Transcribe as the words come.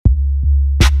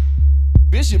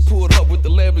Vizion pulled up with the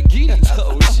Lamborghini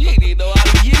though. She ain't even know how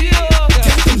to get in. Got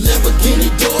them Lamborghini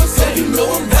doors, so you know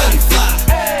I'm ready fly.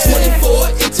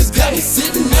 24 inches got me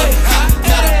sitting up high.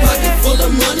 Got a pocket full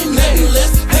of money, nothing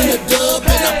less than a dub,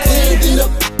 and I'm cleaned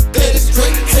up, headed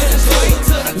straight to the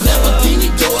club. Lamborghini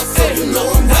doors, so you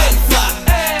know I'm ready fly.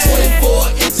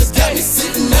 24 inches got me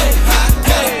sitting up high.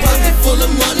 Got a pocket full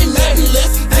of money, nothing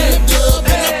less than a dub,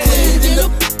 and I'm cleaned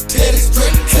up, headed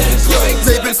straight to the club.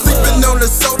 They been sleeping on the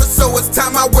soda, so it's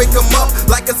time I wake them up.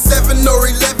 Like a 7 or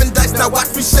 11 dice, now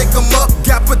watch me shake them up.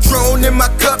 Got Patron in my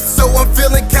cup, so I'm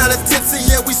feeling kinda tipsy.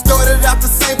 Yeah, we started out the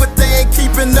same, but they ain't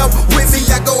keeping up with me.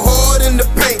 I go hard in the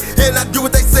paint, and I do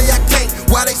what they say I can't.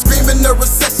 While they screaming the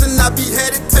recession, I be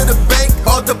headed to the bank.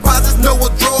 All deposits, no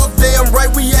withdrawals, damn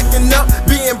right we acting up.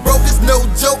 Being broke is no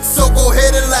joke, so go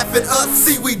ahead and laugh at us.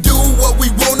 See, we do what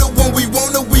we wanna, when we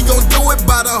wanna, we gon' do it.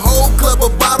 Buy the whole club a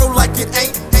bottle like it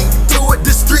ain't do it.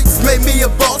 The streets made me a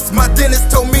boss, my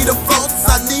dentist told me to floss.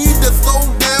 I need to slow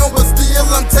down, but still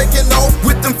I'm taking off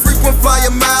with them frequent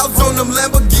flyer miles on them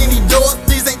Lamborghini doors.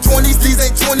 These ain't 20s, these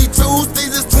ain't 22s,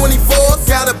 these is 24s.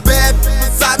 Got a bad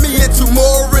beside me and 2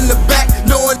 more in the back.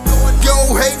 Knowing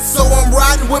go hate, so I'm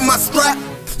riding with my strap.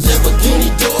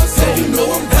 Lamborghini doors, so you know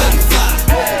I'm ready fly.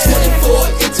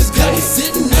 24 inches got me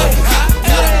sitting up high.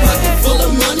 Got a pocket full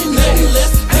of money, nothing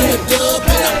less than a dub,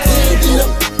 and I'm cleaned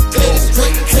up, headed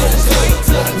straight to the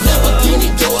club.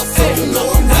 Lamborghini doors, so you know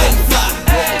I'm ready fly.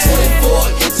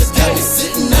 24 inches got me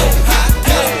sitting up high.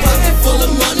 Got a pocket full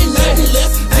of money, nothing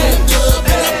less than a dub,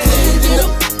 and I'm cleaned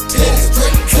up, headed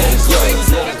straight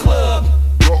to the club.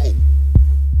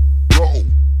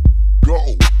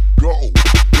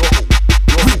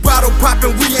 We bottle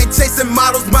poppin', we ain't chasing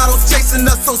models, models chasing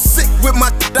us. So sick with my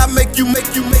I make you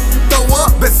throw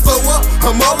up and slow up.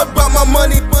 I'm all about my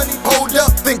money, hold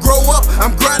up, then grow up.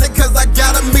 I'm grinding cause I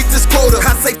gotta meet this quota.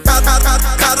 I say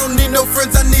I don't need no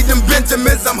friends, I need them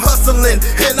Benjamins. I'm hustling,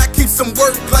 and I keep some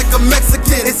work like a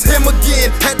Mexican. It's him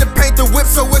again, had to paint the whip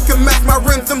so it can match my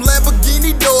rims. Them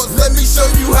Lamborghini doors, let me show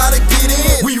you how to get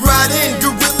in. We ride in,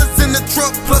 gorillas in the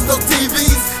trunk, plus those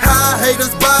TVs. High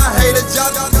haters, buy haters,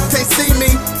 y'all